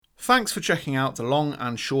Thanks for checking out the Long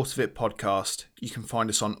and Short of It podcast. You can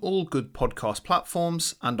find us on all good podcast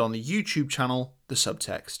platforms and on the YouTube channel, The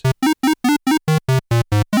Subtext.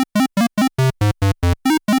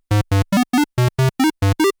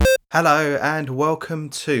 Hello and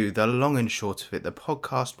welcome to the Long and Short of It, the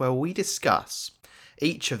podcast where we discuss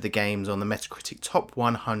each of the games on the Metacritic Top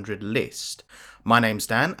 100 list. My name's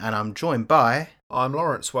Dan and I'm joined by... I'm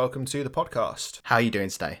Lawrence, welcome to the podcast. How are you doing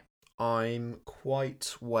today? I'm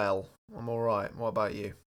quite well. I'm alright. What about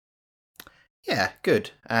you? Yeah, good.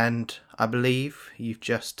 And I believe you've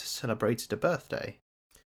just celebrated a birthday.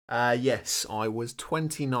 Yes, I was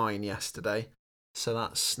 29 yesterday, so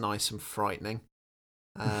that's nice and frightening.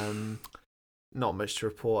 Not much to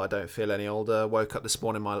report. I don't feel any older. Woke up this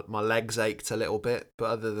morning, my legs ached a little bit, but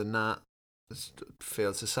other than that, it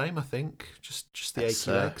feels the same. I think just the achy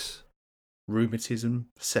legs. Rheumatism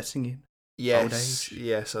setting in. Yes, old age.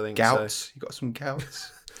 Yes, I think gouts. So. You got some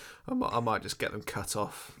gouts. I might just get them cut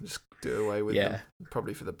off. Just do away with them.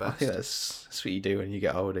 Probably for the best. I think that's what you do when you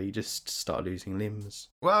get older. You just start losing limbs.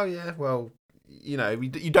 Well, yeah. Well, you know,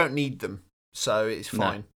 you don't need them, so it's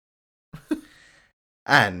fine. No.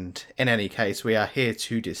 And, in any case, we are here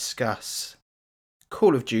to discuss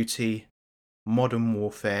Call of Duty Modern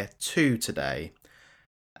Warfare 2 today.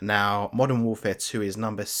 Now, Modern Warfare 2 is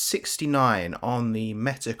number 69 on the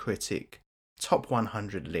Metacritic Top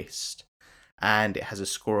 100 list, and it has a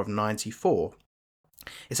score of 94.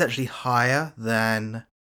 It's actually higher than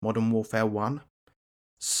Modern Warfare 1,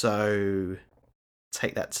 so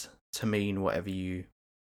take that to mean whatever you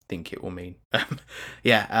think it will mean.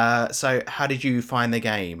 So how did you find the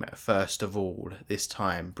game, first of all, this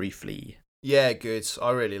time, briefly? Yeah, good.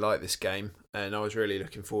 I really like this game, and I was really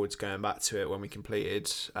looking forward to going back to it when we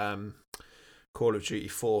completed Call of Duty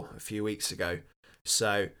 4 a few weeks ago.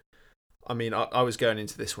 So, I mean, I was going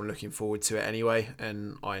into this one looking forward to it anyway,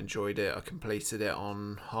 and I enjoyed it. I completed it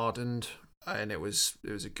on Hardened, and it was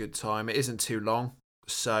a good time. It isn't too long,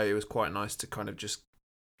 so it was quite nice to kind of just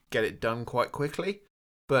get it done quite quickly.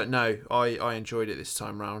 But no, I enjoyed it this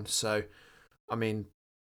time round. So, I mean,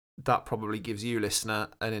 that probably gives you, listener,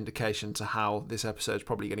 an indication to how this episode's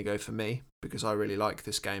probably going to go for me, because I really like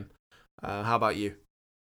this game. How about you?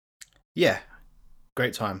 Yeah,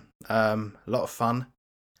 great time. A lot of fun.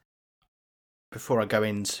 Before I go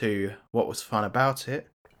into what was fun about it,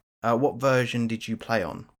 what version did you play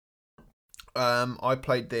on? I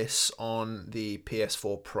played this on the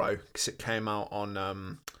PS4 Pro, because it came out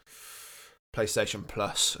on PlayStation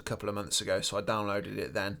Plus a couple of months ago, so I downloaded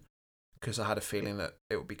it then because I had a feeling that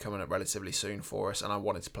it would be coming up relatively soon for us, and I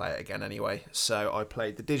wanted to play it again anyway. So I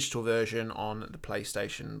played the digital version on the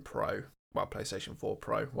PlayStation Pro, PlayStation 4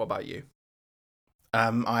 Pro. What about you? I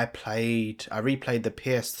replayed the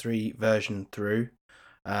PS3 version through,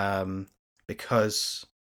 because,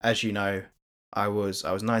 as you know, I was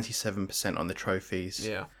 97% on the trophies.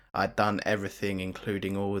 Yeah, I'd done everything,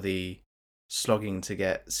 including all the slogging to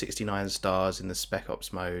get 69 stars in the Spec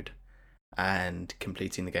Ops mode and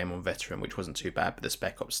completing the game on Veteran, which wasn't too bad, but the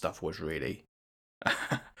Spec Ops stuff was really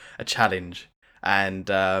a challenge. And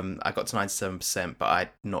I got to 97%, but I'd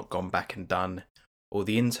not gone back and done all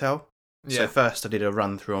the intel. Yeah. So first I did a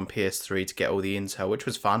run through on PS3 to get all the intel, which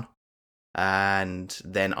was fun. And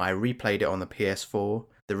then I replayed it on the PS4,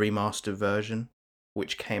 the remastered version,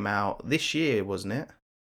 which came out this year, wasn't it?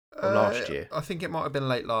 Or last year? I think it might have been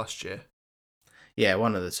late last year. Yeah,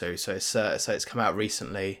 one of the two. So it's come out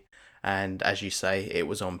recently, and as you say, it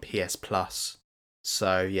was on PS Plus.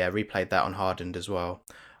 So yeah, replayed that on Hardened as well.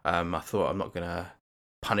 I thought I'm not gonna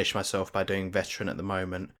punish myself by doing Veteran at the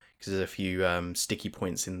moment, because there's a few sticky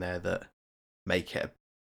points in there that make it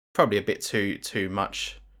probably a bit too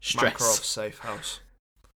much stress. Makarov safe house.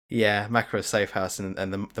 Yeah, Makarov safe house, and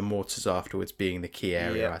the mortars afterwards being the key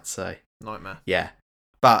area. Yeah. I'd say nightmare. Yeah,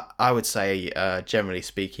 but I would say generally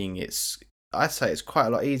speaking, I'd say it's quite a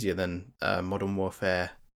lot easier than Modern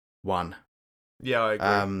Warfare 1. Yeah, I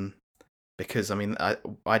agree. Because, I mean,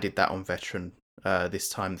 I did that on Veteran this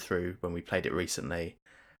time through when we played it recently.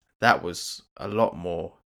 That was a lot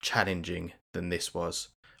more challenging than this was.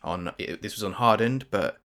 This was on Hardened,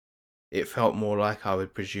 but it felt more like I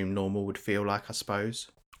would presume normal would feel like, I suppose.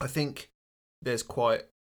 I think there's quite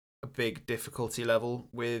a big difficulty level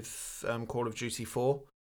with Call of Duty 4,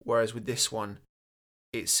 whereas with this one,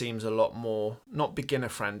 it seems a lot more, not beginner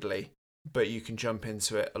friendly, but you can jump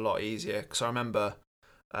into it a lot easier. Because I remember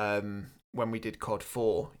when we did COD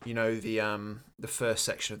 4, you know, the first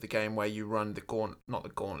section of the game where you run not the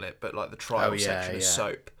gauntlet, but like the trial section of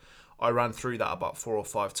SOAP. I ran through that about 4 or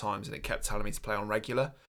 5 times and it kept telling me to play on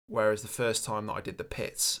regular. Whereas the first time that I did the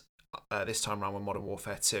pits, this time around with Modern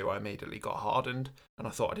Warfare 2, I immediately got hardened, and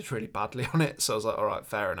I thought I did really badly on it. So I was like, all right,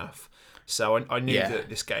 fair enough. So I knew that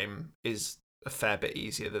this game is a fair bit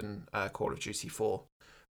easier than Call of Duty 4.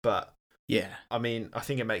 But, Yeah. I mean, I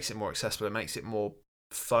think it makes it more accessible. It makes it more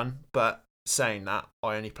fun. But saying that,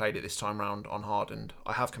 I only played it this time round on hardened.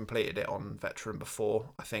 I have completed it on veteran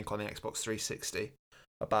before, I think on the Xbox 360,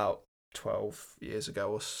 about 12 years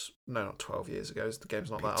ago. No, not 12 years ago. The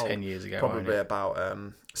game's not that old. 10 years ago. Probably about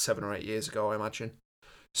 7 or 8 years ago, I imagine.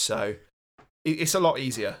 So it's a lot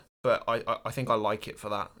easier, but I think I like it for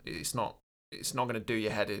that. It's not going to do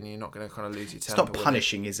your head in. You're not going to kind of lose your temper. It's not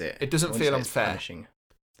punishing, is it? It doesn't feel unfair. Punishing.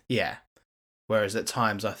 Yeah. Whereas at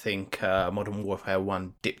times I think Modern Warfare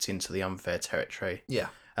 1 dipped into the unfair territory. Yeah.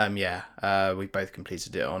 We both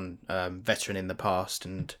completed it on veteran in the past,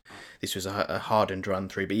 and this was a hardened run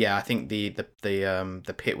through. But yeah, I think the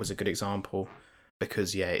pit was a good example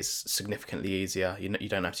because it's significantly easier. You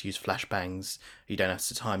don't have to use flashbangs. You don't have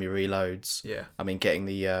to time your reloads. Yeah. I mean, getting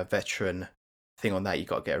the veteran thing on that, you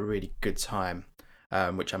got to get a really good time,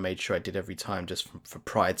 which I made sure I did every time just for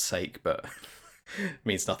pride's sake, but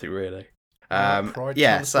means nothing really. Pride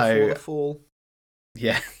comes before the fall.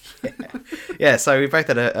 Yeah. So we both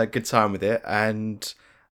had a good time with it, and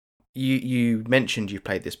you mentioned you've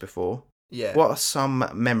played this before. Yeah. What are some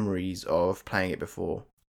memories of playing it before?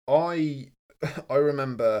 I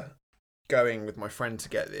remember going with my friend to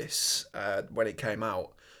get this when it came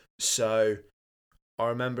out. So I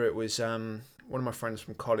remember it was one of my friends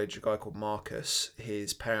from college, a guy called Marcus.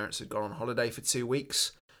 His parents had gone on holiday for 2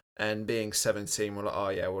 weeks, and being 17, we're like, oh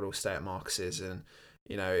yeah, we'll all stay at Marcus's, and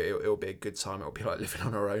it'll be a good time. It'll be like living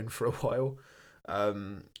on our own for a while.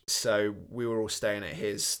 So we were all staying at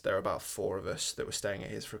his. There were about 4 of us that were staying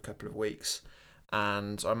at his for a couple of weeks.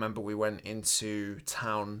 And I remember we went into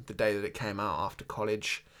town the day that it came out after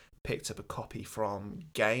college, picked up a copy from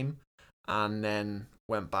Game, and then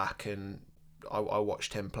went back and I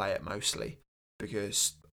watched him play it mostly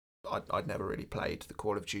because I'd never really played the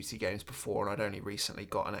Call of Duty games before, and I'd only recently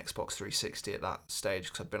got an Xbox 360 at that stage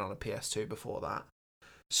because I'd been on a PS2 before that.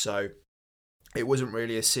 So it wasn't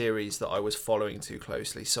really a series that I was following too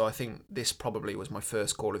closely. So I think this probably was my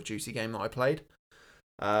first Call of Duty game that I played.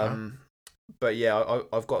 But yeah,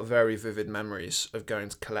 I've got very vivid memories of going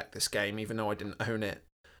to collect this game, even though I didn't own it.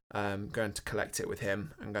 Going to collect it with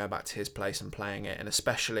him and going back to his place and playing it, and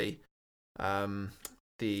especially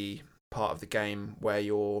the part of the game where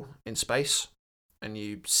you're in space and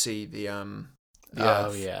you see the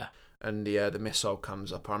Earth, and the missile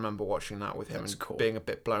comes up. I remember watching that with him being a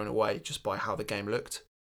bit blown away just by how the game looked.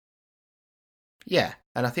 Yeah,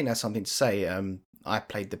 and I think that's something to say. I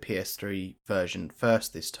played the PS3 version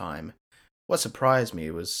first this time. What surprised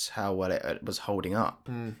me was how well it was holding up.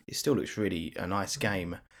 It still looks really a nice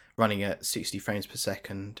game, running at 60 frames per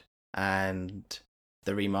second, and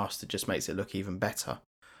the remaster just makes it look even better.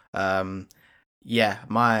 My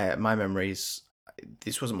memories,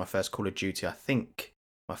 this wasn't my first Call of Duty. I think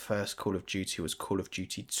my first Call of Duty was Call of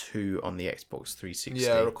Duty 2 on the Xbox 360.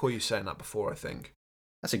 Yeah, I recall you saying that before, I think.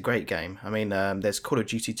 That's a great game. I mean, there's Call of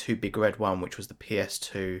Duty 2 Big Red 1, which was the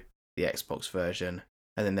PS2, the Xbox version.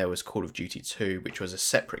 And then there was Call of Duty 2, which was a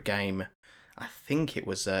separate game. I think it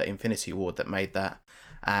was Infinity Ward that made that.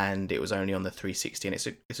 And it was only on the 360, and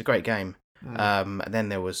it's a great game. And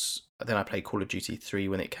then I played Call of Duty 3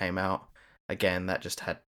 when it came out. Again, that just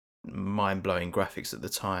had mind-blowing graphics at the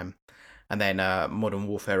time. And then Modern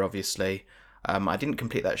Warfare, obviously. I didn't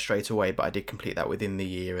complete that straight away, but I did complete that within the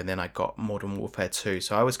year, and then I got Modern Warfare 2.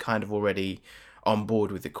 So I was kind of already on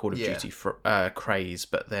board with the Call of Duty craze,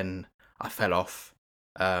 but then I fell off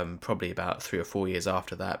probably about 3 or 4 years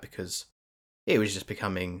after that because it was just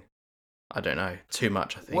becoming, I don't know, too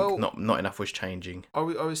much, I think. Well, not enough was changing. I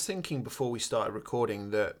was thinking before we started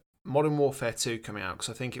recording that Modern Warfare 2 coming out, because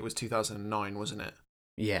I think it was 2009, wasn't it?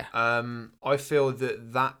 Yeah. I feel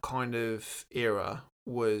that kind of era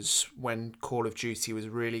was when Call of Duty was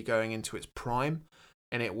really going into its prime,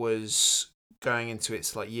 and it was going into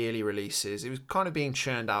its like yearly releases. It was kind of being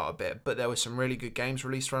churned out a bit, but there were some really good games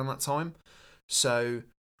released around that time. So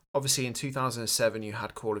obviously in 2007 you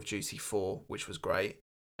had Call of Duty 4, which was great,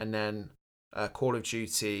 and then Call of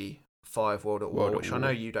Duty 5 World at War, which I know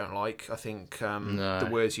you don't like. I think the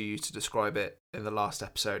words you used to describe it in the last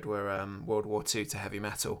episode were World War II to heavy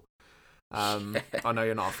metal. I know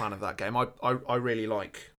you're not a fan of that game. I really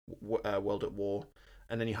like World at War.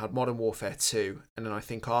 And then you had Modern Warfare 2, and then I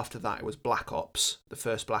think after that it was Black Ops, the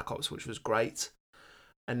first Black Ops, which was great.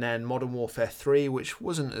 And then Modern Warfare 3, which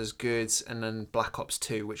wasn't as good, and then Black Ops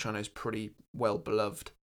 2, which I know is pretty well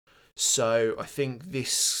beloved. So I think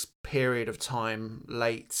this period of time,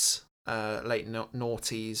 late late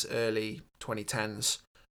noughties, early 2010s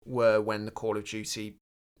were when the Call of Duty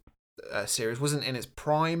series wasn't in its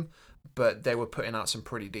prime, but they were putting out some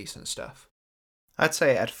pretty decent stuff. I'd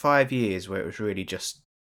say it had 5 years where it was really just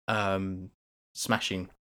smashing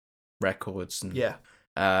records and Yeah,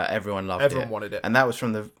 everyone loved everyone it. wanted it. And that was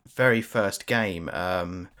from the very first game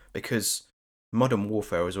because Modern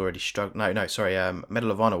Warfare was already struggling. No, sorry.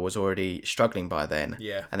 Medal of Honor was already struggling by then.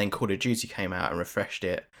 Yeah. And then Call of Duty came out and refreshed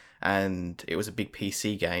it, and it was a big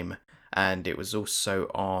PC game, and it was also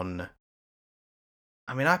on.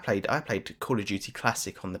 I mean, I played Call of Duty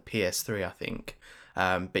Classic on the PS3, I think.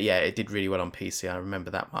 But yeah, it did really well on PC. I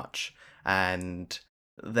remember that much. And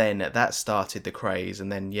then that started the craze,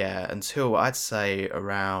 and then yeah, until I'd say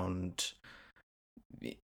around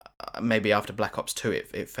maybe after Black Ops 2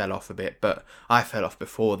 it fell off a bit, but I fell off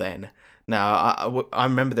before then. Now, I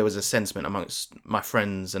remember there was a sentiment amongst my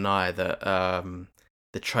friends and I that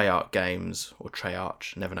the Treyarch games, or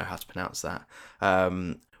Treyarch, never know how to pronounce that,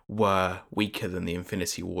 were weaker than the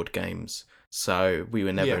Infinity Ward games. So we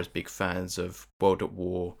were never as big fans of World at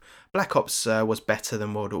War. Black Ops was better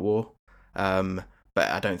than World at War, but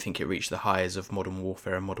I don't think it reached the highs of Modern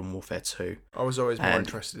Warfare and Modern Warfare 2. I was always more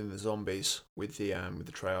interested in the zombies with the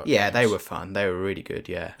Treyarch Yeah, games. they were fun. They were really good.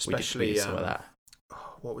 Yeah, Especially we did some of that.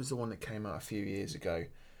 What was the one that came out a few years ago?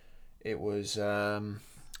 It was oh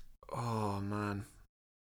man,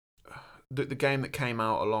 the game that came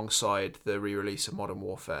out alongside the re-release of Modern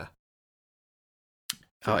Warfare.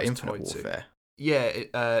 Oh, Infinite Warfare.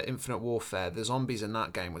 Yeah, Infinite Warfare. The zombies in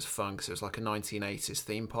that game was fun because it was like a 1980s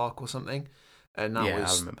theme park or something, and I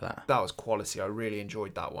remember that. That was quality. I really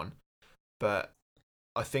enjoyed that one, but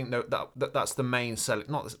I think that's the main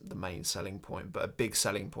not the main selling point, but a big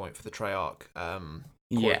selling point for the Treyarch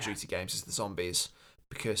Call of Duty games is the zombies,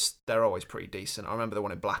 because they're always pretty decent. I remember the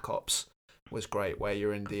one in Black Ops was great, where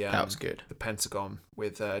you're in the that was good. the Pentagon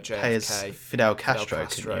with JFK, Fidel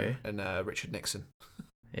Castro and Richard Nixon.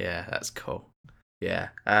 Yeah, that's cool. Yeah,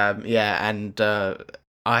 and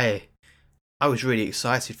I was really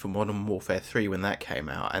excited for Modern Warfare 3 when that came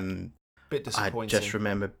out, and bit disappointing. I just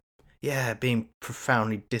remember, being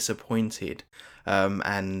profoundly disappointed.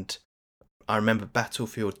 And I remember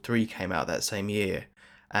Battlefield 3 came out that same year,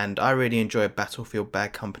 and I really enjoyed Battlefield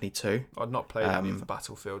Bad Company 2. I'd not played any of the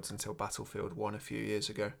Battlefields until Battlefield 1 a few years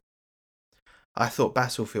ago. I thought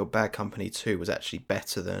Battlefield Bad Company 2 was actually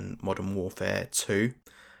better than Modern Warfare 2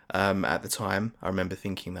 at the time. I remember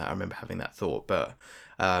thinking that. I remember having that thought. But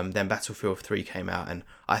then Battlefield 3 came out, and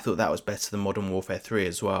I thought that was better than Modern Warfare 3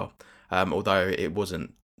 as well. Although it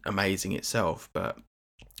wasn't amazing itself, but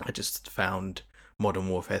I just found Modern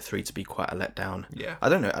Warfare 3 to be quite a letdown. Yeah. I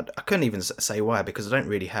don't know. I couldn't even say why, because I don't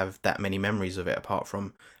really have that many memories of it apart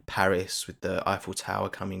from Paris with the Eiffel Tower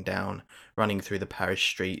coming down, running through the Paris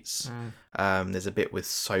streets. There's a bit with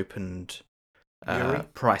Soap and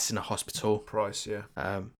Price in a hospital. Price, yeah.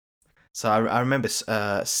 So I remember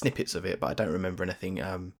snippets of it, but I don't remember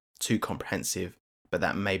anything too comprehensive. But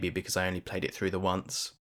that may be because I only played it through the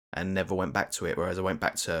once and never went back to it, whereas I went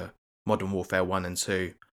back to Modern Warfare 1 and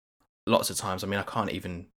 2 lots of times. I mean, I can't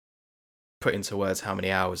even put into words how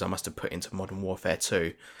many hours I must have put into Modern Warfare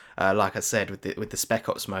 2. Like I said, with the Spec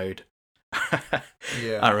Ops mode,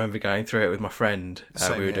 I remember going through it with my friend.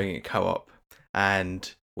 We were doing it co-op,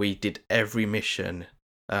 and we did every mission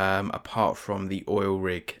apart from the oil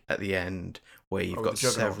rig at the end, where you've got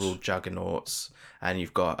several juggernauts, and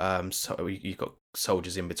you've got you've got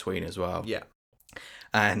soldiers in between as well. Yeah,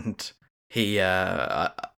 and he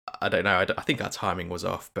I don't know. I think our timing was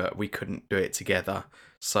off, but we couldn't do it together.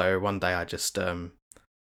 So one day I just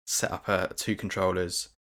set up 2 controllers,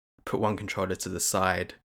 put one controller to the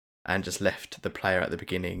side, and just left the player at the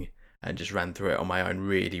beginning and just ran through it on my own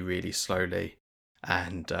really, really slowly,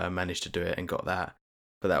 and managed to do it and got that.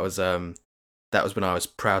 But that was when I was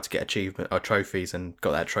proud to get achievement or trophies, and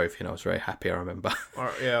got that trophy, and I was very happy. I remember.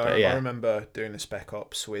 I remember doing the Spec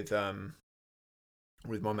Ops with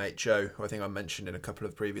my mate Joe, who I think I mentioned in a couple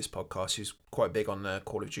of previous podcasts, who's quite big on the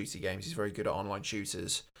Call of Duty games. He's very good at online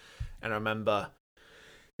shooters. And I remember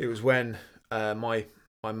it was when my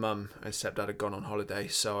mum and stepdad had gone on holiday,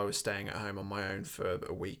 so I was staying at home on my own for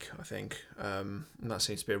a week, I think. And that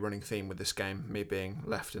seems to be a running theme with this game, me being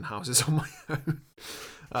left in houses on my own.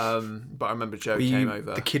 But I remember Joe came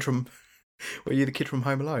over. Were you the kid from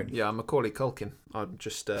Home Alone? Yeah, I'm Macaulay Culkin. I'm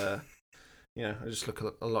just, I just look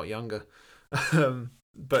a lot younger.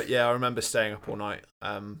 But yeah, I remember staying up all night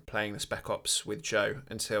playing the Spec Ops with Joe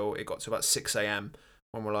until it got to about 6 a.m.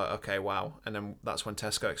 when we're like, okay, wow. And then that's when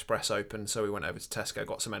Tesco Express opened, so we went over to Tesco,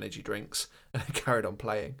 got some energy drinks, and carried on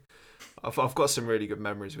playing. I've got some really good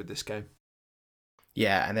memories with this game.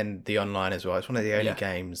 Yeah, and then the online as well. It's one of the only Yeah,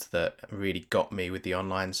 games that really got me with the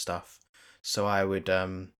online stuff. So I would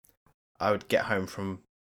get home from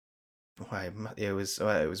it was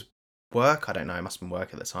work. I don't know. It must have been work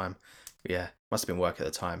at the time. Yeah, must have been work at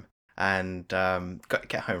the time. And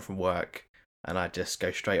get home from work, and I'd just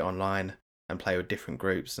go straight online and play with different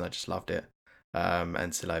groups, and I just loved it.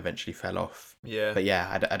 Until I eventually fell off. yeah, But yeah,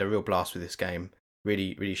 I had a real blast with this game.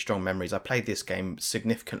 Really, really strong memories. I played this game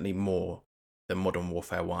significantly more than Modern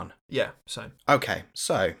Warfare 1. yeah. Same. Okay,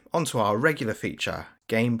 so on to our regular feature,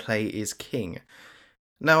 gameplay is king.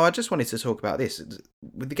 Now, I just wanted to talk about this.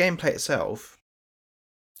 With the gameplay itself,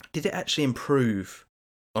 did it actually improve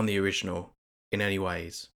on the original in any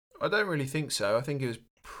ways? I don't really think so. I think it was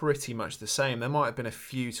pretty much the same. There might have been a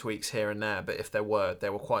few tweaks here and there, but if there were,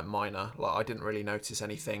 they were quite minor. Like I didn't really notice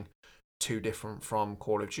anything too different from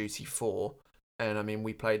Call of Duty 4. And I mean,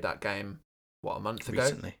 we played that game a month ago.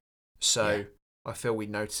 Recently? Yeah. So I feel we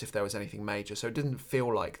noticed if there was anything major. So it didn't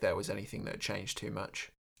feel like there was anything that had changed too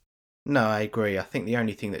much. No, I agree. I think the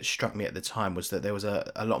only thing that struck me at the time was that there was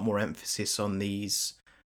a lot more emphasis on these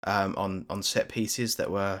on set pieces that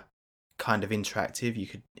were kind of interactive. You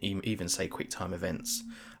could even say quick time events,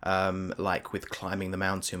 like with climbing the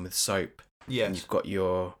mountain with soap, and Yes. you've got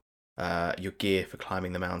your gear for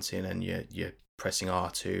climbing the mountain, and you're pressing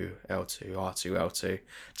R2, L2, R2, L2 to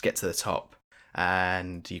get to the top,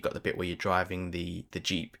 and you've got the bit where you're driving the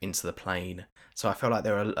jeep into the plane. So I felt like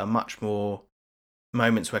there are much more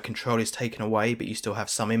moments where control is taken away, but you still have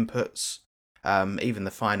some inputs. Even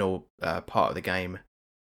the final part of the game,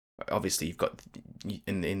 obviously you've got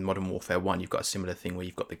in Modern Warfare 1, you've got a similar thing where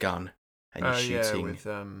you've got the gun and you're Oh yeah, shooting with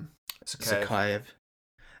Sakaev. Zakayev,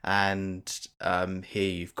 and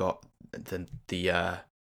here you've got the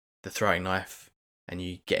throwing knife and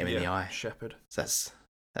you get him in Yeah, the eye. Shepard. So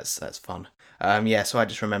that's fun. Yeah, so I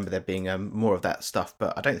just remember there being more of that stuff,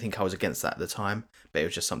 but I don't think I was against that at the time. But it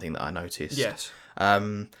was just something that I noticed. Yes.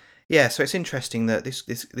 Um, yeah, so it's interesting that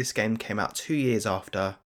this game came out 2 years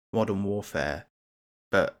after Modern Warfare,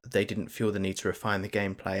 but they didn't feel the need to refine the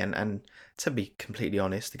gameplay. And to be completely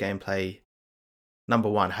honest, the gameplay number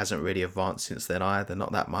one hasn't really advanced since then either,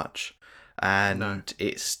 not that much. No. And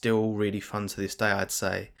it's still really fun to this day, I'd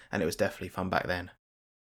say, and it was definitely fun back then.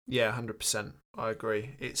 Yeah, 100%. I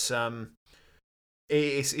agree. It's the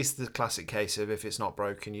classic case of if it's not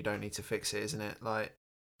broken, you don't need to fix it, isn't it? Like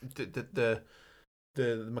the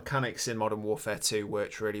mechanics in Modern Warfare 2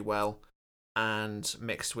 worked really well, and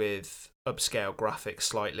mixed with upscale graphics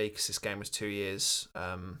slightly because this game was 2 years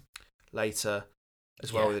later,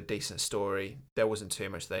 as well Yeah. with a decent story. There wasn't too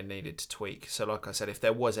much they needed to tweak. So, like I said, if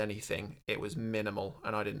there was anything, it was minimal,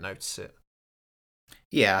 and I didn't notice it.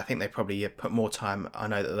 Yeah, I think they probably put more time. I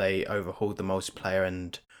know that they overhauled the multiplayer,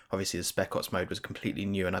 and obviously the Spec Ops mode was completely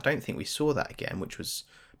new, and I don't think we saw that again, which was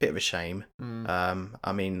a bit of a shame. Mm.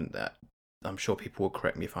 I mean, I'm sure people will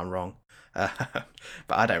correct me if I'm wrong, uh,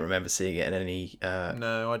 but I don't remember seeing it in any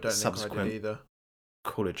No, I don't think I did subsequent either.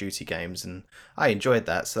 Call of Duty games, and I enjoyed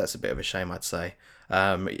that, so that's a bit of a shame, I'd say.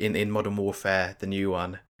 In Modern Warfare, the new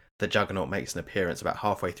one, the Juggernaut makes an appearance about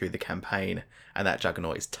halfway through the campaign, and that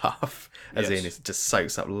Juggernaut is tough, as in Yes. it just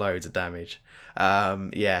soaks up loads of damage.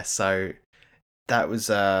 Yeah, so that was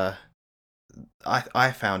I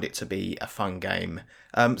found it to be a fun game.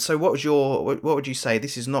 So what would you say?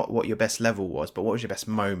 This is not what your best level was, but what was your best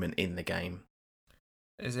moment in the game?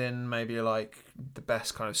 As in maybe like the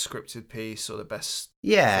best kind of scripted piece or the best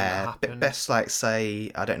thing that Yeah, happened. best like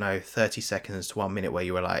say I don't know 30 seconds to 1 minute where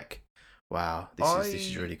you were like, wow, this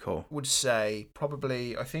is I really cool. would say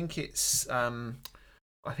probably I think it's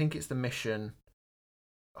the mission.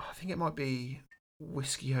 I think it might be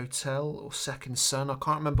Whiskey Hotel or Second Son. I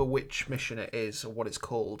can't remember which mission it is or what it's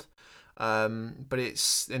called. But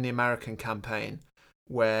it's in the American campaign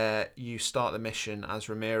where you start the mission as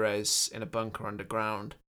Ramirez in a bunker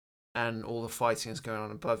underground, and all the fighting is going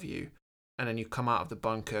on above you. And then you come out of the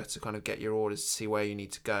bunker to kind of get your orders to see where you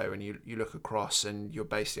need to go. And you look across and you're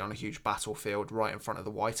basically on a huge battlefield right in front of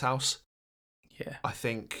the White House. Yeah, I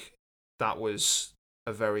think that was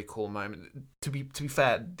a very cool moment. To be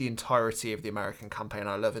fair, the entirety of the American campaign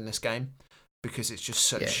I love in this game because it's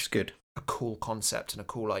just yeah, it's such good. a cool concept and a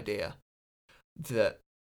cool idea that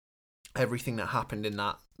everything that happened in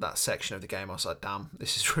that section of the game, I was like, damn,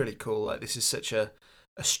 this is really cool. Like this is such a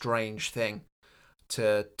strange thing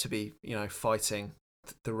to be fighting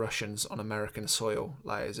the Russians on American soil.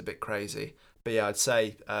 Like it's a bit crazy. But yeah, I'd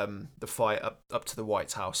say the fight up to the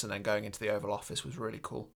White House and then going into the Oval Office was really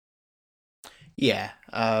cool. Yeah,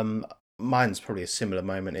 mine's probably a similar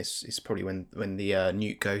moment. It's probably when the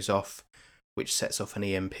nuke goes off, which sets off an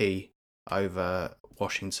EMP, over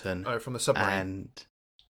Washington. Oh, from the submarine. And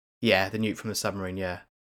yeah, the nuke from the submarine, yeah.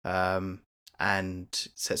 And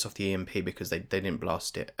sets off the EMP because they didn't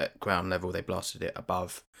blast it at ground level, they blasted it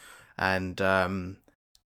above. And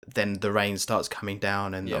then the rain starts coming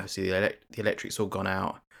down, and obviously the electric's all gone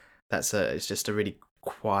out. It's just a really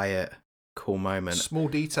quiet, cool moment. Small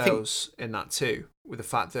details in that too, with the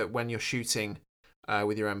fact that when you're shooting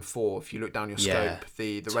with your M4, if you look down your scope,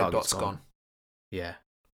 the red dot's gone. Yeah.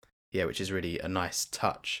 Yeah, which is really a nice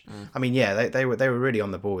touch. Mm. I mean, yeah, they were really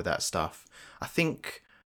on the ball with that stuff. I think.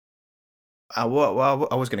 Well,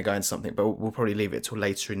 I was going to go into something, but we'll probably leave it till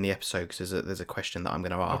later in the episode because there's a question that I'm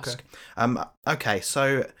going to ask. Okay,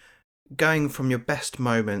 so going from your best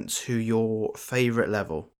moment to your favourite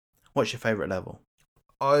level. What's your favourite level?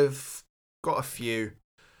 I've got a few.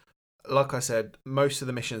 Like I said, most of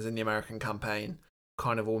the missions in the American campaign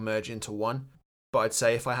kind of all merge into one. But I'd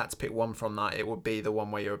say if I had to pick one from that, it would be the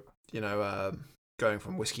one where you're, going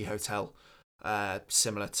from Whiskey Hotel,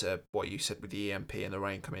 similar to what you said with the EMP and the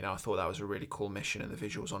rain coming out. I thought that was a really cool mission, and the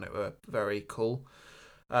visuals on it were very cool.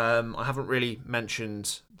 I haven't really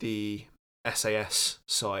mentioned the SAS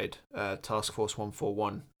side, Task Force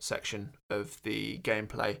 141 section of the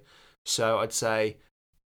gameplay. So I'd say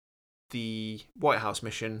the White House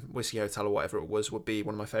mission, Whiskey Hotel or whatever it was, would be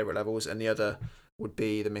one of my favourite levels, and the other would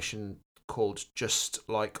be the mission called Just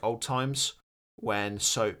Like Old Times, when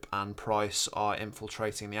Soap and Price are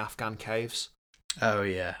infiltrating the Afghan caves. Oh,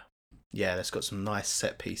 yeah. Yeah, that's got some nice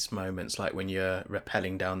set-piece moments, like when you're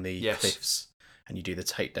rappelling down the cliffs and you do the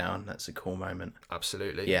takedown. That's a cool moment.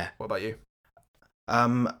 Absolutely. Yeah. What about you?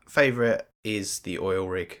 Favourite is the oil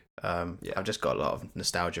rig. I've just got a lot of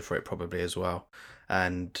nostalgia for it probably as well.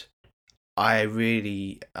 And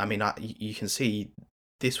you can see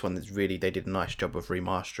this one they did a nice job of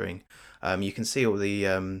remastering. You can see all the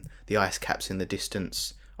ice caps in the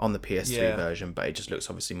distance on the PS3 version, but it just looks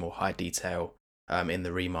obviously more high detail in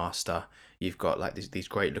the remaster. You've got like these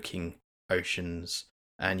great looking oceans,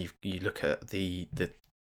 and you look at the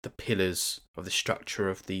pillars of the structure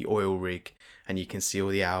of the oil rig, and you can see all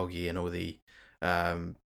the algae and all the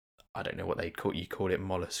I don't know what you call it,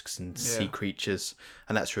 mollusks and sea creatures,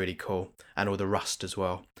 and that's really cool. And all the rust as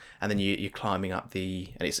well. And then you're climbing up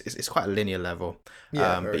and it's quite a linear level,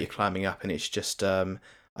 but you're climbing up, and it's just I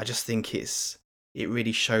just think it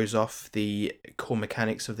really shows off the core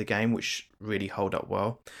mechanics of the game, which really hold up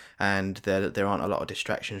well, and there aren't a lot of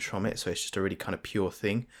distractions from it, so it's just a really kind of pure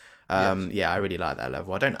thing. I really like that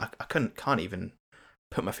level. I can't even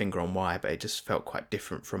put my finger on why, but it just felt quite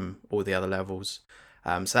different from all the other levels.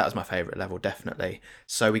 So that was my favourite level, definitely.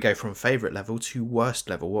 So we go from favourite level to worst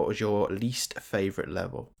level. What was your least favourite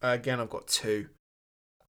level? Again, I've got two.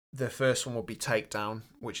 The first one would be Takedown,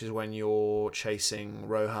 which is when you're chasing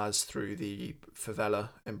Rojas through the favela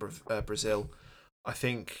in Brazil. I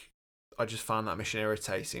think I just found that mission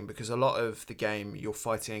irritating because a lot of the game you're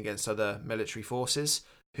fighting against other military forces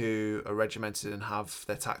who are regimented and have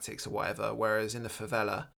their tactics or whatever, whereas in the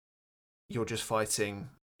favela you're just fighting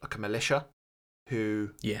like a militia who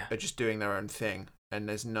are just doing their own thing, and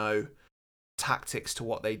there's no tactics to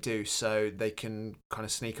what they do, so they can kind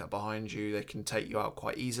of sneak up behind you, they can take you out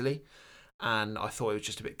quite easily, and I thought it was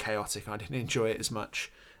just a bit chaotic. I didn't enjoy it as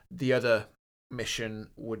much. The other mission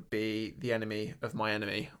would be The Enemy of My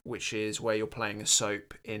Enemy, which is where you're playing as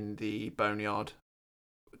Soap in the boneyard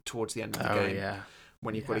towards the end of the game,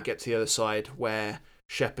 when you've got to get to the other side where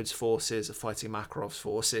Shepard's forces are fighting Makarov's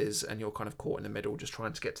forces, and you're kind of caught in the middle just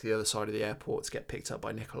trying to get to the other side of the airport to get picked up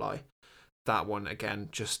by Nikolai. That one, again,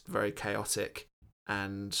 just very chaotic,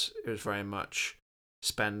 and it was very much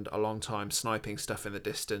spend a long time sniping stuff in the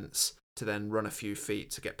distance to then run a few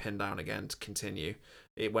feet to get pinned down again to continue.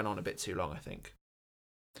 It went on a bit too long, I think.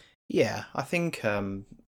 Yeah, I think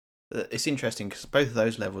it's interesting because both of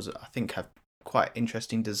those levels, I think, have quite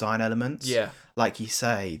interesting design elements. Yeah. Like you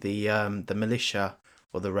say, the militia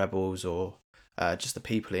or the rebels or just the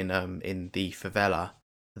people in the favela,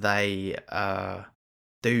 they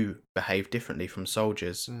do behave differently from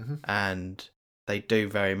soldiers, and they do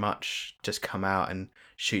very much just come out and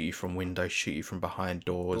shoot you from windows, shoot you from behind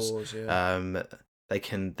doors. They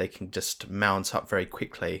can just mount up very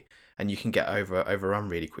quickly, and you can get overrun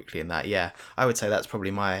really quickly in that. Yeah, I would say that's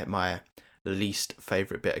probably my least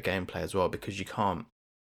favourite bit of gameplay as well, because you're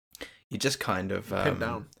just kind of pinned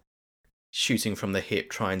down, shooting from the hip,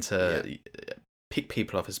 trying to pick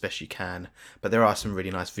people off as best you can. But there are some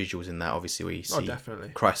really nice visuals in that. Obviously, we see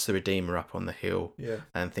Christ the Redeemer up on the hill,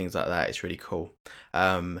 and things like that. It's really cool.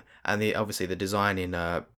 And obviously the design in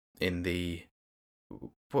the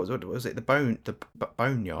what was it, the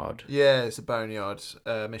boneyard? Yeah, it's a boneyard.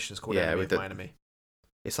 Mission's called Enemy of My Enemy.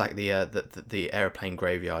 it's like the airplane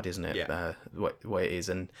graveyard, isn't it? Yeah. What it is,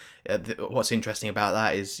 and what's interesting about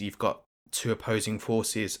that is you've got two opposing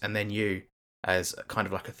forces, and then you as kind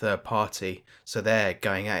of like a third party, so they're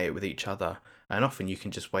going at it with each other, and often you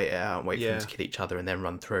can just wait it out and wait for them Yeah. to kill each other and then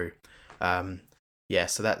run through. Yeah,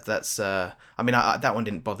 so that's I mean, that one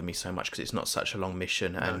didn't bother me so much because it's not such a long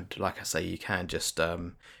mission, and like I say, you can just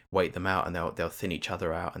wait them out and they'll thin each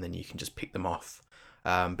other out, and then you can just pick them off.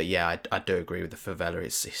 But yeah, I do agree with the favela.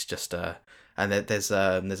 It's just and there's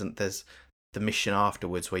the mission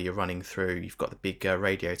afterwards where you're running through. You've got the big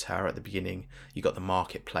radio tower at the beginning. You got the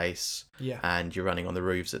marketplace, Yeah. and you're running on the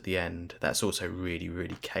roofs at the end. That's also really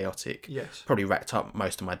really chaotic. Yes. Probably racked up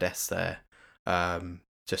most of my deaths there.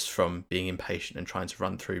 Just from being impatient and trying to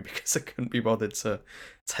run through because I couldn't be bothered to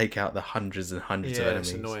take out the hundreds and hundreds of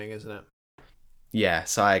enemies. Yeah, it's annoying, isn't it? Yeah,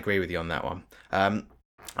 so I agree with you on that one.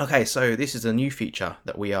 Okay, so this is a new feature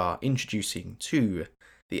that we are introducing to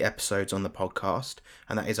the episodes on the podcast,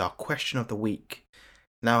 and that is our question of the week.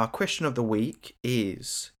 Now, our question of the week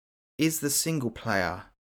is the single player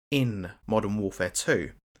in Modern Warfare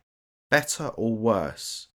 2 better or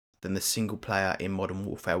worse than the single player in Modern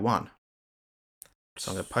Warfare 1?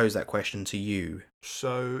 So I'm going to pose that question to you.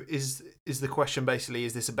 So is the question basically,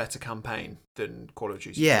 is this a better campaign than Call of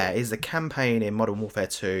Duty? Yeah, 4? is the campaign in Modern Warfare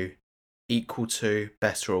 2 equal to,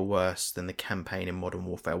 better or worse than the campaign in Modern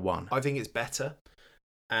Warfare 1? I think it's better.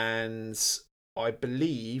 And I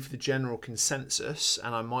believe the general consensus,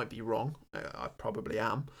 and I might be wrong, I probably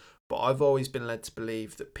am, but I've always been led to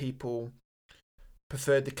believe that people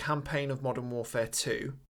preferred the campaign of Modern Warfare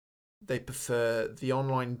 2. They prefer the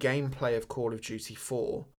online gameplay of Call of Duty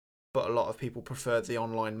 4, but a lot of people prefer the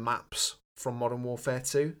online maps from Modern Warfare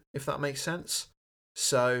 2, if that makes sense.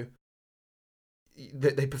 So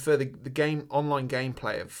they prefer the online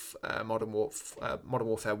gameplay of Modern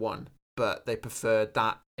Warfare 1, but they prefer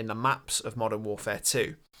that in the maps of Modern Warfare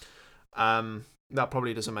 2. That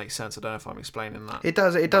probably doesn't make sense. I don't know if I'm explaining that. It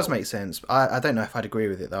does make sense. I don't know if I'd agree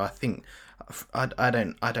with it though. I think I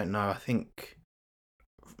don't know. I think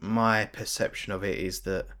my perception of it is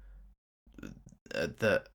that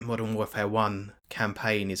Modern Warfare 1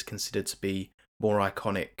 campaign is considered to be more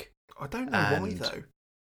iconic. I don't know why though.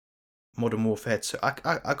 Modern Warfare 2, I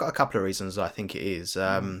got a couple of reasons I think it is.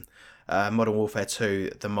 Modern Warfare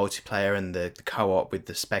 2, the multiplayer and the co-op with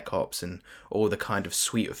the Spec Ops and all the kind of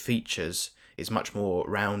suite of features is much more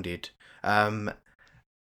rounded.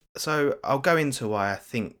 So I'll go into why I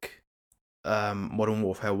think Modern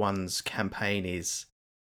Warfare 1's campaign is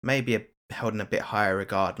maybe held in a bit higher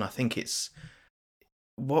regard, and I think it's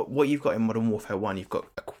what you've got in Modern Warfare 1. You've got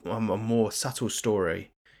a more subtle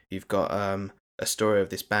story. You've got a story of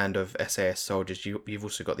this band of SAS soldiers. You've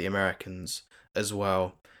also got the Americans as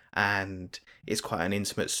well, and it's quite an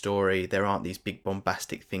intimate story. There aren't these big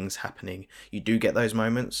bombastic things happening. You do get those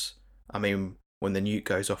moments. I mean, when the nuke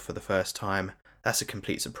goes off for the first time, that's a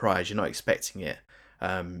complete surprise. You're not expecting it.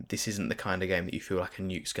 This isn't the kind of game that you feel like a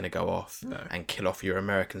nuke's going to go off and kill off your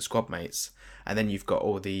American squad mates. And then you've got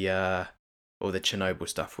all the Chernobyl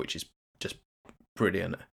stuff, which is just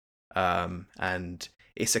brilliant. And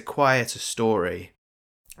it's a quieter story,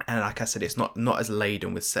 and like I said, it's not as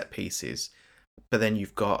laden with set pieces. But then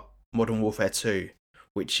you've got Modern Warfare 2,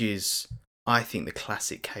 which is, I think, the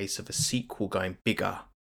classic case of a sequel going bigger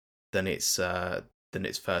than its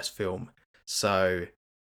first film. So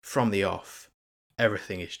from the off,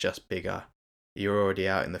 everything is just bigger. You're already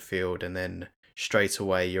out in the field, and then straight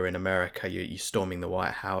away you're in America. You're storming the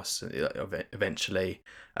White House. Eventually,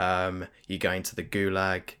 you go into the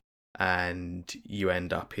Gulag, and you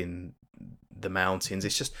end up in the mountains.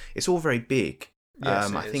 It's all very big.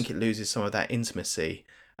 Yes, I think it loses some of that intimacy.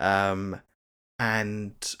 And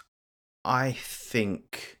I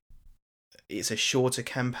think it's a shorter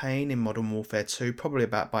campaign in Modern Warfare 2, probably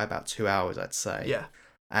by about 2 hours, I'd say. Yeah.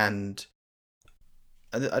 And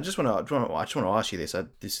I just want to ask you this.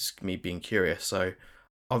 This is me being curious. So,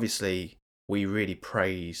 obviously, we really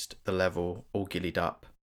praised the level all gillied up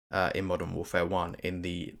in Modern Warfare 1 in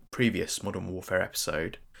the previous Modern Warfare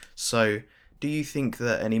episode. So, do you think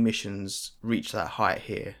that any missions reach that height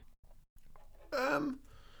here? Well,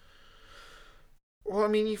 I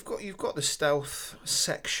mean, you've got the stealth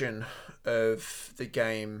section of the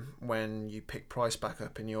game when you pick Price back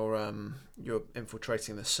up and you're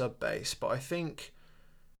infiltrating the sub base, but I think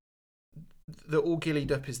the All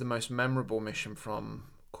Gillied Up is the most memorable mission from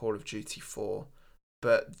Call of Duty 4,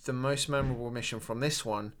 but the most memorable mission from this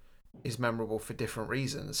one is memorable for different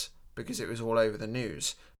reasons, because it was all over the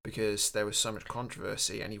news, because there was so much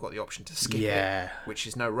controversy, and you've got the option to skip it, which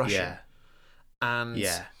is no Russian. And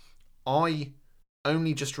I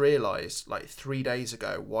only just realised like 3 days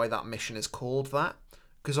ago why that mission is called that,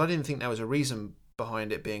 because I didn't think there was a reason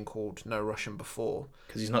behind it being called No Russian before.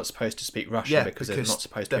 Because he's not supposed to speak Russian Yeah, because they're because not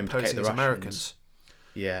supposed to they're implicate posing the as Russians. Americans.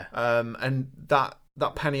 Yeah. And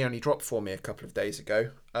that penny only dropped for me a couple of days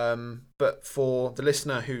ago. But for the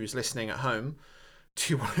listener who's listening at home,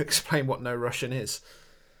 do you want to explain what No Russian is?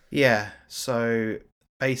 Yeah. So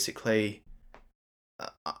basically,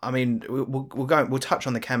 I mean, we'll touch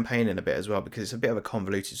on the campaign in a bit as well, because it's a bit of a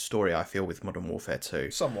convoluted story, I feel, with Modern Warfare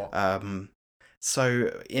 2. Somewhat.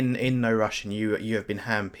 So in No Russian, you have been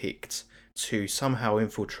handpicked to somehow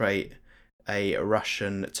infiltrate a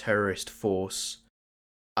Russian terrorist force.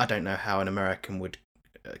 I don't know how an American would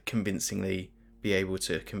convincingly be able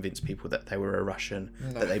to convince people that they were a Russian,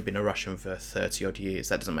 that they've been a Russian for 30 odd years.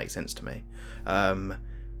 That doesn't make sense to me.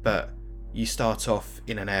 But you start off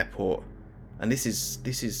in an airport, and this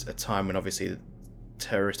is a time when obviously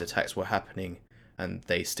terrorist attacks were happening, and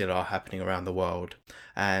they still are happening around the world.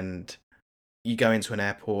 And you go into an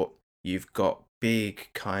airport, you've got big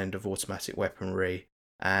kind of automatic weaponry,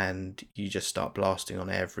 and you just start blasting on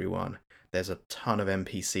everyone. There's a ton of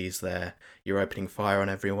NPCs there. You're opening fire on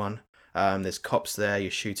everyone. There's cops there. You're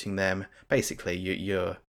shooting them. Basically,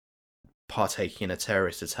 you're partaking in a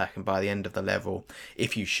terrorist attack. And by the end of the level,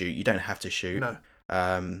 if you shoot, you don't have to shoot. No.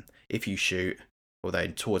 If you shoot, although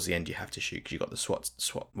towards the end you have to shoot because you've got the SWAT,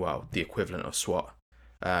 well, the equivalent of SWAT,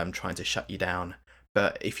 trying to shut you down.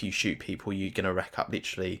 But if you shoot people, you're going to rack up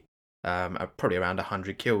literally probably around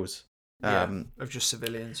 100 kills. Of just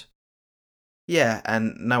civilians. Yeah,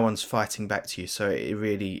 and no one's fighting back to you, so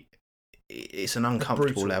it's an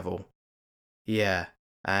uncomfortable level. Yeah,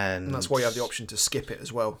 and that's why you have the option to skip it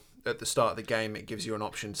as well. At the start of the game, it gives you an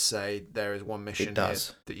option to say there is one mission here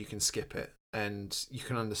that you can skip it, and you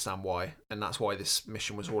can understand why. And that's why this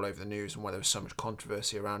mission was all over the news and why there was so much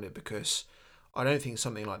controversy around it, because I don't think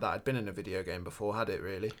something like that had been in a video game before, had it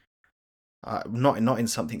really? Not in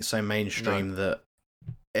something so mainstream that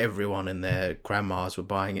everyone and their grandmas were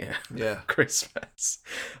buying it at Christmas.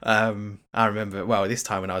 I remember, well, this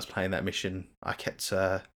time when I was playing that mission, I kept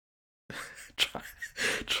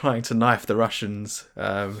trying to knife the Russians,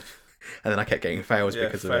 and then I kept getting fails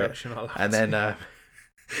because of it. And then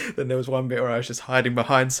there was one bit where I was just hiding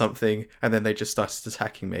behind something, and then they just started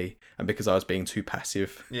attacking me. And because I was being too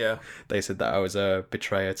passive, they said that I was a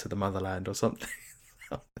betrayer to the motherland or something.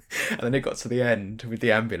 And then it got to the end with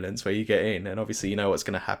the ambulance where you get in, and obviously you know what's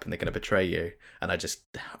going to happen. They're going to betray you. And I just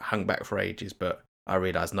hung back for ages, but I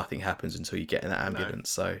realised nothing happens until you get in that ambulance.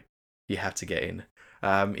 So you have to get in.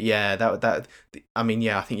 I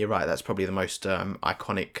think you're right. That's probably the most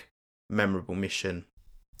iconic, memorable mission.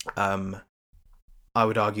 I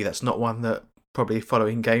would argue that's not one that probably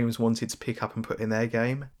following games wanted to pick up and put in their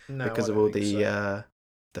game because of all the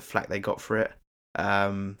flack they got for it.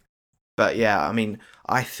 But yeah, I mean,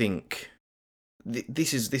 I think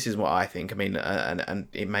this is what I think. I mean, and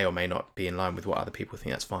it may or may not be in line with what other people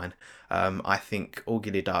think. That's fine. I think All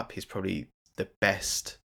Gillied Up is probably the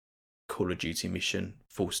best Call of Duty mission,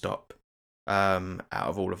 full stop, out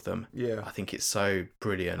of all of them. Yeah. I think it's so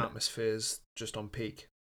brilliant. Atmosphere's just on peak.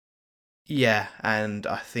 Yeah, and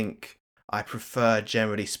I think I prefer,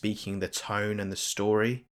 generally speaking, the tone and the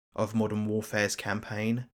story of Modern Warfare's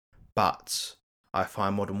campaign, but I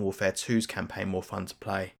find Modern Warfare 2's campaign more fun to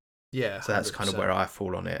play. Yeah, so that's 100%. Kind of where I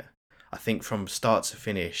fall on it. I think from start to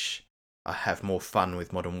finish, I have more fun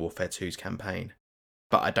with Modern Warfare 2's campaign,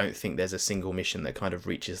 but I don't think there's a single mission that kind of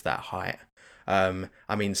reaches that height.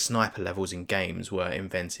 I mean, sniper levels in games were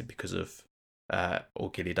invented because of All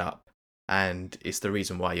Gillied Up, and it's the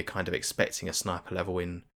reason why you're kind of expecting a sniper level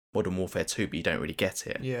in Modern Warfare 2, but you don't really get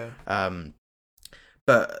it. Yeah.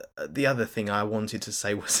 But the other thing I wanted to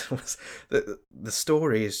say was that the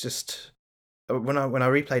story is just, when I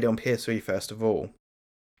replayed it on PS3 first of all,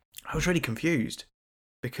 I was really confused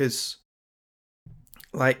because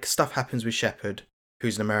like stuff happens with Shepard,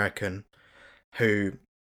 who's an American, who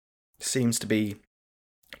seems to be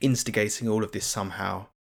instigating all of this somehow,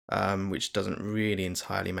 which doesn't really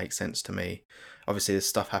entirely make sense to me. Obviously, there's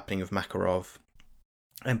stuff happening with Makarov,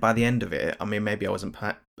 and by the end of it, I mean, maybe I wasn't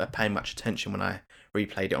paying much attention when I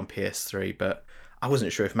replayed it on PS3, but I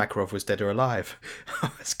wasn't sure if Makarov was dead or alive. I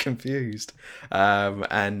was confused,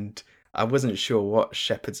 and I wasn't sure what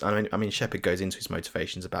Shepard's. I mean, Shepard goes into his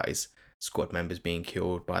motivations about his squad members being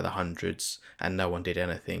killed by the hundreds, and no one did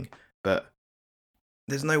anything. But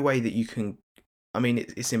there's no way that you can. I mean,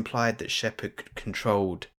 it's implied that Shepard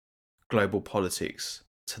controlled global politics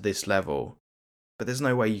to this level, but there's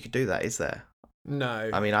no way you could do that, is there? No.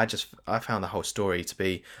 I mean, I found the whole story to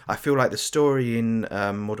be. I feel like the story in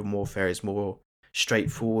Modern Warfare is more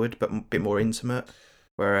straightforward but a bit more intimate.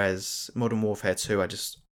 Whereas Modern Warfare 2, I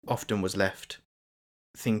just often was left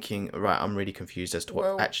thinking, right, I'm really confused as to what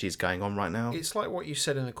Well, actually is going on right now. it's like what you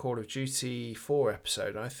said in the Call of Duty 4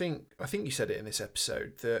 episode. And I think you said it in this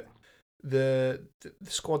episode that the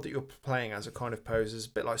squad that you're playing as are kind of posed as a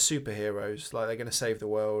bit like superheroes, like they're going to save the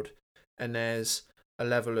world, and there's a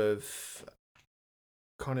level of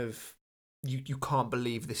kind of you can't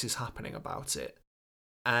believe this is happening about it.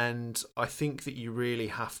 And I think that you really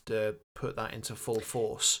have to put that into full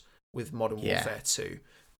force with Modern Yeah, Warfare 2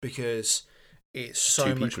 because it's it's so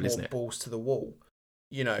two much people, more isn't it? balls to the wall.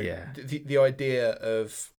 You know, Yeah, the idea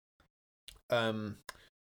of um,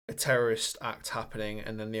 a terrorist act happening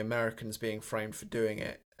and then the Americans being framed for doing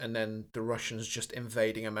it and then the Russians just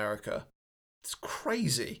invading America. It's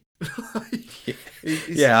crazy. It's,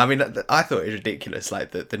 yeah. I mean, I thought it was ridiculous,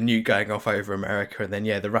 like the nuke going off over America, and then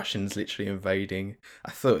the Russians literally invading.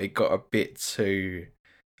 I thought it got a bit too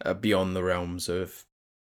beyond the realms of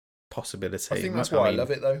I possibility. think that's I why I mean,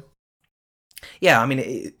 love it though. yeah, I mean,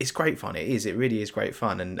 it's great fun. It is. It really is great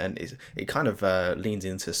fun, and it kind of leans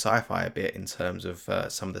into sci-fi a bit in terms of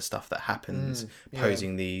some of the stuff that happens, Yeah.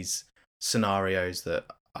 posing these scenarios that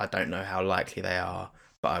I don't know how likely they are,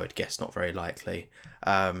 but I would guess not very likely.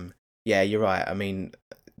 Yeah, you're right. I mean,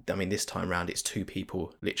 this time round, it's two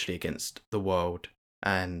people literally against the world,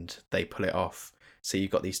 and they pull it off. So you've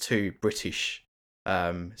got these two British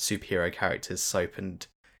superhero characters, Soap and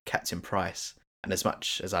Captain Price. And as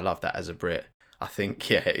much as I love that as a Brit, I think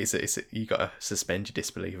it's you got to suspend your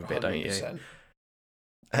disbelief a bit, don't you? 100%.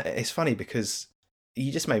 It's funny because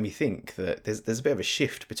you just made me think that there's a bit of a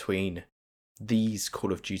shift between these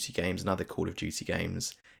Call of Duty games and other Call of Duty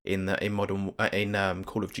games in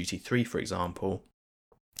Call of Duty 3, for example.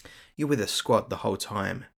 You're with a squad the whole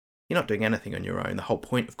time. You're not doing anything on your own. The whole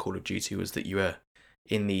point of Call of Duty was that you were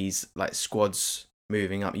in these like squads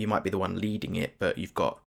moving up. You might be the one leading it, but you've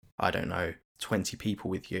got, I don't know, 20 people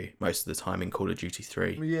with you most of the time in Call of Duty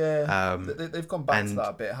 3. Yeah, Um, they've gone back to and that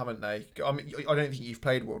a bit, haven't they? I mean, I don't think you've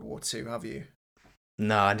played World War Two, have you?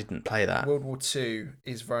 no, I didn't play that. World War Two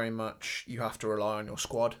is very much you have to rely on your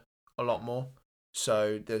squad a lot more.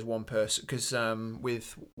 So there's one person because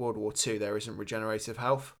with World War Two there isn't regenerative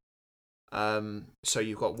health. So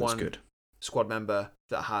you've got That's one good. squad member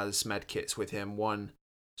that has med kits with him, one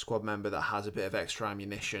squad member that has a bit of extra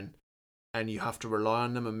ammunition, and you have to rely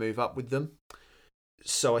on them and move up with them.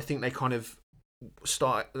 So I think they kind of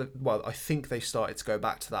I think they started to go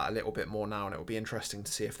back to that a little bit more now, and it will be interesting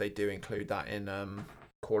to see if they do include that in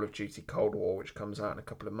Call of Duty Cold War, which comes out in a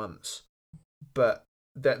couple of months. But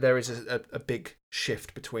there is a big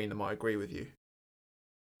shift between them. I agree with you.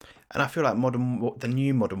 And I feel like the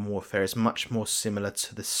new Modern Warfare is much more similar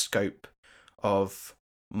to the scope of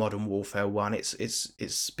Modern Warfare 1. It's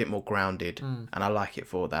a bit more grounded, and I like it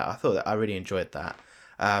for that. I thought that I really enjoyed that.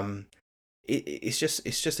 It's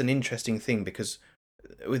just an interesting thing because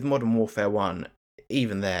with Modern Warfare 1,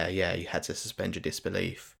 even there, yeah, you had to suspend your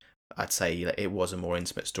disbelief. I'd say that it was a more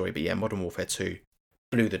intimate story, but yeah, Modern Warfare 2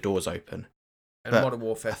 blew the doors open. And But Modern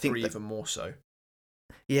Warfare I think 3 that, even more so.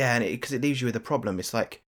 yeah, and because it leaves you with a problem. It's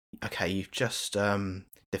like, okay, you've just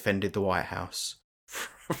defended the White House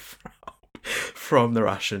from the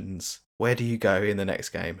Russians. Where do you go in the next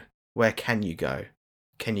game? Where can you go?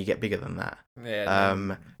 Can you get bigger than that? Yeah,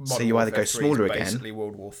 and then So Modern you either Warfare go 3 is smaller again, basically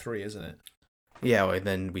World War 3, isn't it? yeah, or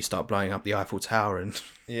then we start blowing up the Eiffel Tower, and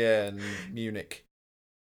Yeah, and Munich,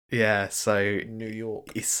 yeah, so New York.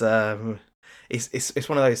 it's one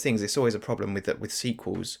of those things. It's always a problem with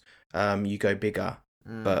sequels. You go bigger,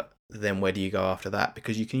 but then where do you go after that?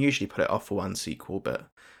 Because you can usually put it off for one sequel, but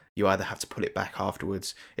you either have to pull it back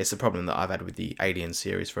afterwards. It's a problem that I've had with the Alien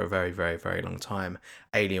series for a very, very, very long time.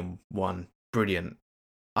 Alien 1, brilliant,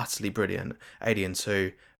 utterly brilliant. Alien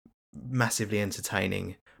 2, massively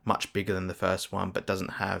entertaining, much bigger than the first one, but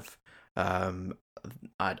doesn't have.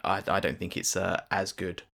 I don't think it's as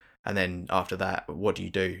good. And then after that, what do?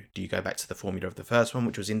 Do you go back to the formula of the first one,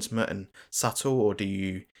 which was intimate and subtle, or do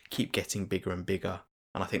you keep getting bigger and bigger?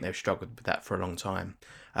 And I think they've struggled with that for a long time.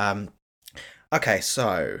 Okay,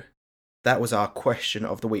 so that was our question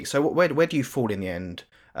of the week. So where do you fall in the end?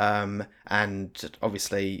 And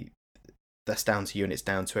obviously that's down to you, and it's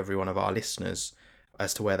down to every one of our listeners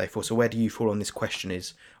as to where they fall. So where do you fall on this question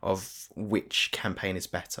is of which campaign is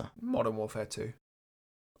better? Modern Warfare 2.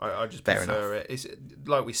 I just Fair prefer enough. it. It's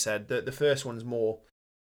like we said, the first one's more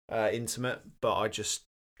intimate, but I just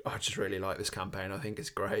really like this campaign. I think it's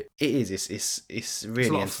great. It is. It's It's a really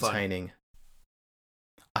lot of fun. entertaining.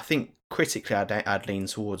 I think critically, I'd lean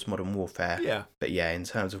towards Modern Warfare. Yeah. But yeah, in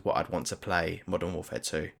terms of what I'd want to play, Modern Warfare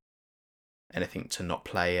 2. Anything to not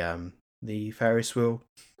play the Ferris wheel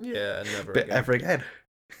Yeah, and never bit again. ever again.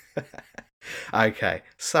 Okay,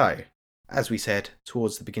 so as we said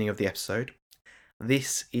towards the beginning of the episode,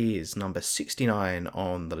 this is number 69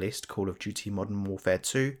 on the list, Call of Duty Modern Warfare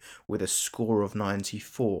 2, with a score of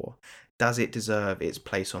 94. Does it deserve its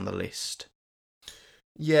place on the list?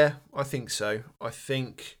 Yeah, I think so. I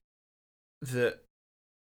think that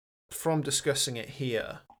from discussing it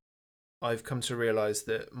here, I've come to realise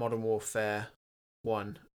that Modern Warfare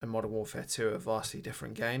 1 and Modern Warfare 2 are vastly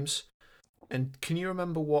different games. And can you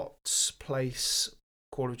remember what place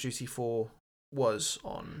Call of Duty 4 was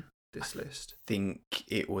on this list? Think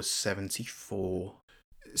it was 74.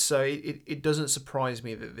 So it doesn't surprise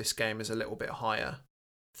me that this game is a little bit higher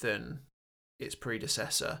than its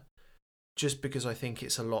predecessor, just because I think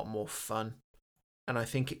it's a lot more fun. And I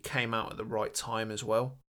think it came out at the right time as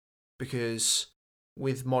well. Because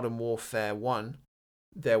with Modern Warfare 1,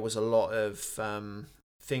 there was a lot of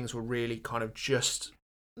things were really kind of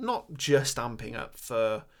not just amping up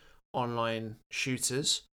for online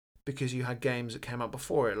shooters, because you had games that came out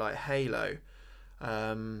before it, like Halo.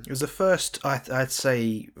 It was the first, I'd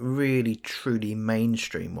say, really truly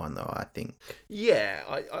mainstream one, though, I think. Yeah,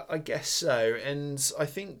 I guess so. And I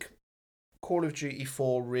think Call of Duty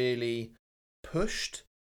 4 really pushed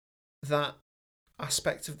that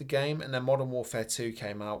aspect of the game, and then Modern Warfare 2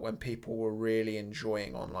 came out when people were really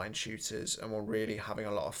enjoying online shooters and were really having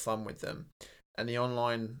a lot of fun with them. And the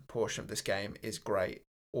online portion of this game is great.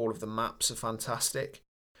 All of the maps are fantastic.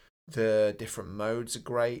 The different modes are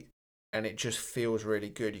great, and it just feels really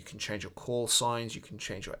good. You can change your call signs, you can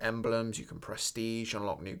change your emblems, you can prestige,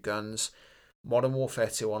 unlock new guns. Modern Warfare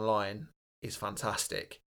 2 Online is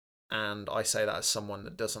fantastic, and I say that as someone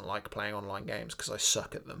that doesn't like playing online games because I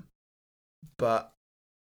suck at them. But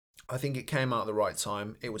I think it came out at the right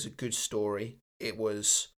time. It was a good story. It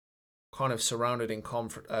was kind of surrounded in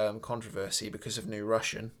controversy because of New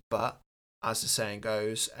Russian, but as the saying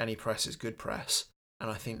goes, any press is good press, and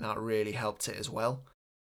I think that really helped it as well.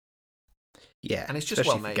 Yeah, And it's just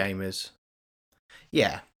especially well for made. gamers.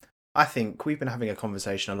 Yeah, I think we've been having a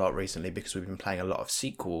conversation a lot recently because we've been playing a lot of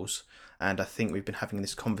sequels, and I think we've been having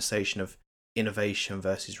this conversation of innovation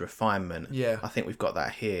versus refinement. Yeah, I think we've got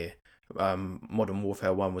that here. Modern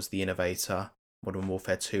Warfare 1 was the innovator, Modern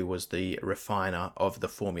Warfare 2 was the refiner of the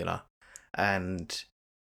formula. And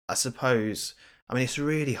I suppose, I mean, it's a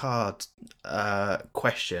really hard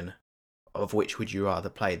question of which would you rather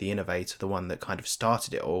play, the innovator, the one that kind of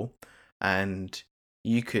started it all. And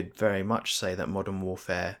you could very much say that Modern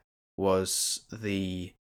Warfare was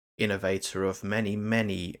the innovator of many,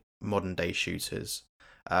 many modern day shooters.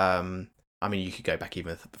 I mean, you could go back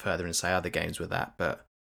even further and say other games were that, but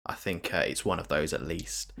I think it's one of those at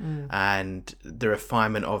least. And the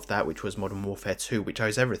refinement of that, which was Modern Warfare 2, which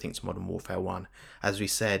owes everything to Modern Warfare 1, as we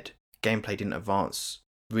said, gameplay didn't advance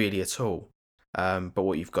really at all. But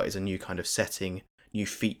what you've got is a new kind of setting, new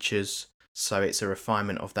features. So it's a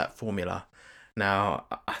refinement of that formula. Now,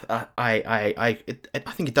 I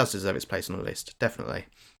think it does deserve its place on the list, definitely.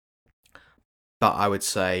 But I would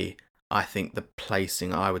say, I think the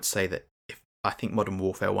placing, I would say that I think Modern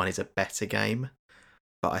Warfare 1 is a better game,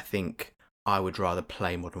 but I think I would rather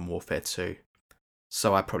play Modern Warfare 2.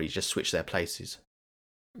 So I probably just switch their places.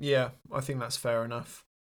 yeah, I think that's fair enough.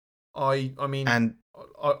 I mean, And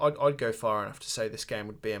I'd go far enough to say this game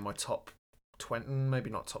would be in my top 20, maybe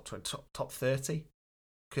not top 20, top 30,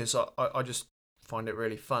 because I just find it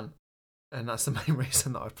really fun. And that's the main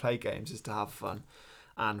reason that I play games, is to have fun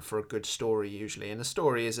and for a good story usually. And the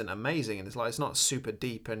story isn't amazing, and it's not super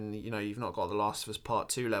deep, and you've not got the Last of Us Part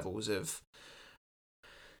 2 levels of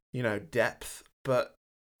depth, but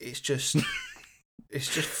it's just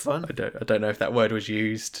it's just fun. I don't know if that word was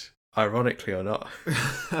used ironically or not.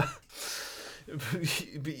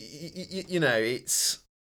 It's.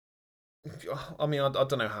 I mean, I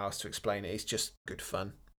don't know how else to explain it. It's just good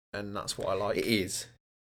fun, and that's what I like. It is.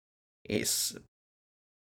 It's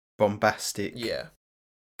bombastic, Yeah,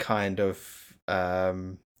 kind of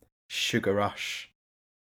sugar rush,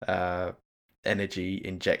 energy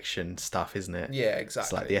injection stuff, isn't it? yeah, It's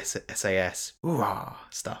like exactly. the SAS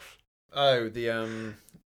stuff. Oh, the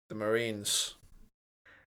Marines.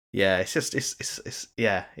 Yeah, it's just it's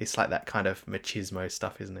yeah, it's like that kind of machismo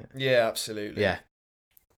stuff, isn't it? Yeah, absolutely. Yeah.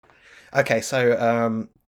 Okay, so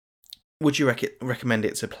would you recommend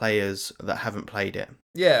it to players that haven't played it?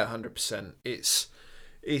 Yeah, 100%. It's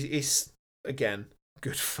again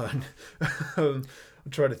good fun. I'm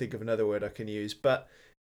trying to think of another word I can use, but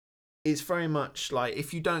it's very much like,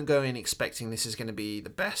 if you don't go in expecting this is going to be the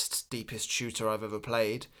best, deepest shooter I've ever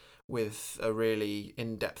played with a really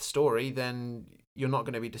in-depth story, then you're not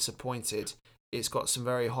going to be disappointed. It's got some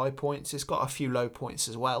very high points. It's got a few low points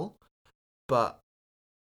as well, but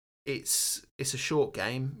it's a short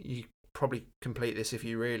game. You probably complete this if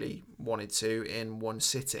you really wanted to in one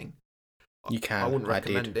sitting. You can. I wouldn't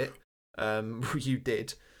recommend did. it. You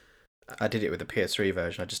did. I did it with the PS3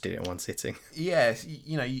 version. I just did it in one sitting. Yeah,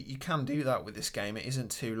 you can do that with this game. It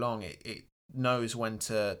isn't too long. It knows when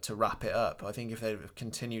to wrap it up. I think if they'd have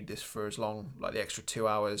continued this for as long, like the extra 2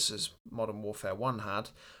 hours as Modern Warfare 1 had,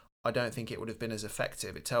 I don't think it would have been as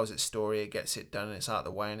effective. It tells its story, it gets it done, and it's out of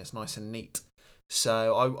the way, and it's nice and neat.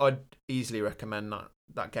 So I'd easily recommend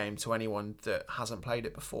that game to anyone that hasn't played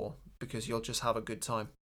it before, because you'll just have a good time.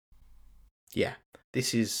 Yeah,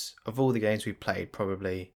 this is, of all the games we've played,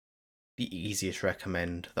 probably the easiest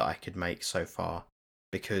recommend that I could make so far,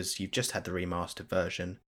 because you've just had the remastered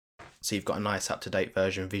version, so you've got a nice up-to-date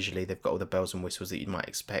version visually. They've got all the bells and whistles that you might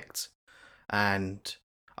expect, and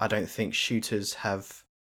I don't think shooters have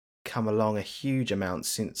come along a huge amount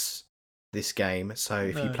since this game. So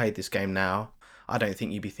if you played this game now, I don't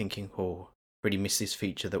think you'd be thinking, oh, really miss this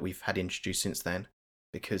feature that we've had introduced since then,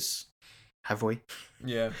 because have we?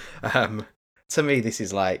 Yeah. To me, this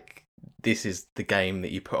is the game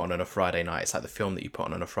that you put on a Friday night. It's like the film that you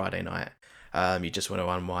put on a Friday night. You just want to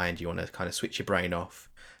unwind. You want to kind of switch your brain off,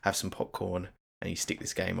 have some popcorn, and you stick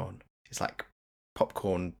this game on. It's like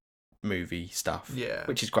popcorn movie stuff, Yeah.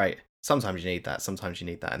 which is great. Sometimes you need that.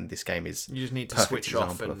 And this game is. You just need to perfect switch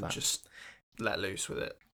off example of and that. just let loose with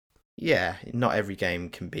it. Yeah, not every game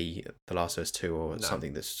can be The Last of Us 2 or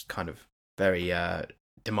something that's kind of very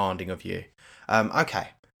demanding of you.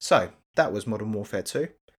 Okay, so that was Modern Warfare 2.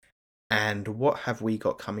 And what have we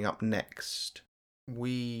got coming up next?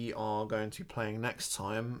 We are going to be playing next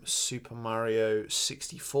time Super Mario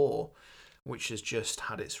 64, which has just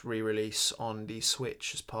had its re-release on the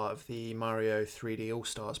Switch as part of the Mario 3D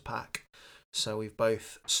All-Stars pack. So we've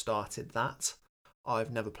both started that.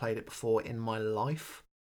 I've never played it before in my life,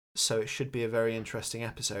 so it should be a very interesting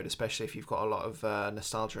episode, especially if you've got a lot of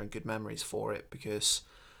nostalgia and good memories for it, because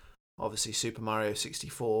obviously Super Mario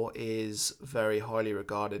 64 is very highly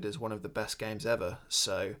regarded as one of the best games ever,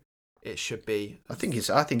 so it should be. I think it's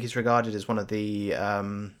regarded as one of the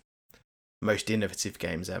most innovative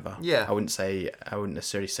games ever. Yeah. I wouldn't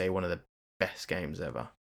necessarily say one of the best games ever.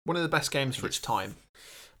 One of the best games for its time,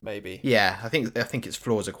 maybe. Yeah, I think its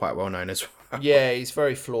flaws are quite well known as well. Yeah, it's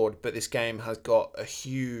very flawed, but this game has got a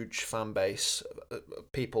huge fan base,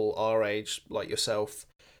 people our age, like yourself,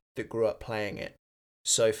 that grew up playing it.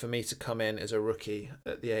 So for me to come in as a rookie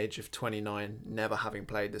at the age of 29, never having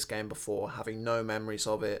played this game before, having no memories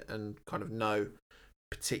of it, and kind of no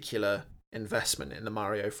particular investment in the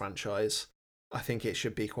Mario franchise, I think it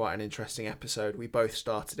should be quite an interesting episode. We both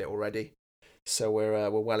started it already, so we're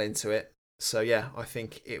well into it. So yeah, I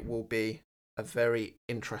think it will be a very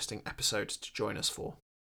interesting episode to join us for.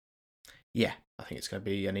 Yeah, I think it's going to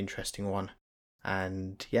be an interesting one.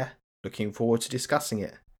 And yeah, looking forward to discussing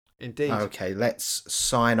it. Indeed. Okay, let's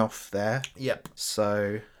sign off there. Yep.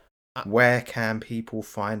 So, where can people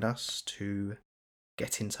find us to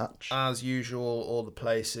get in touch? As usual, all the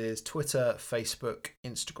places: Twitter, Facebook,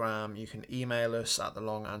 Instagram. You can email us at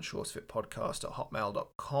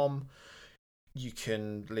thelongandshortofitpodcast@hotmail.com. You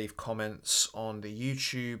can leave comments on the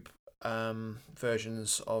YouTube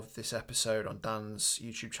versions of this episode on Dan's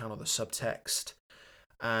YouTube channel, The Subtext.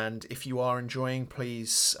 And if you are enjoying,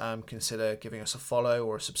 please consider giving us a follow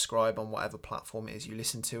or a subscribe on whatever platform it is you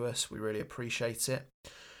listen to us. We really appreciate it.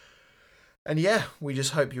 And yeah, we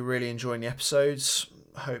just hope you're really enjoying the episodes.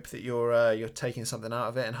 Hope that you're taking something out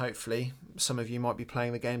of it, and hopefully some of you might be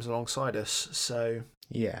playing the games alongside us. So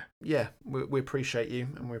yeah, we appreciate you,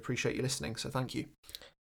 and we appreciate you listening. So thank you.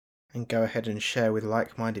 And go ahead and share with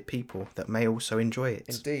like-minded people that may also enjoy it.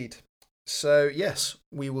 Indeed. So yes,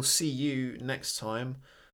 we will see you next time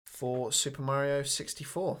for Super Mario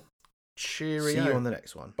 64. Cheerio. See you on the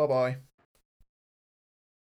next one. Bye-bye.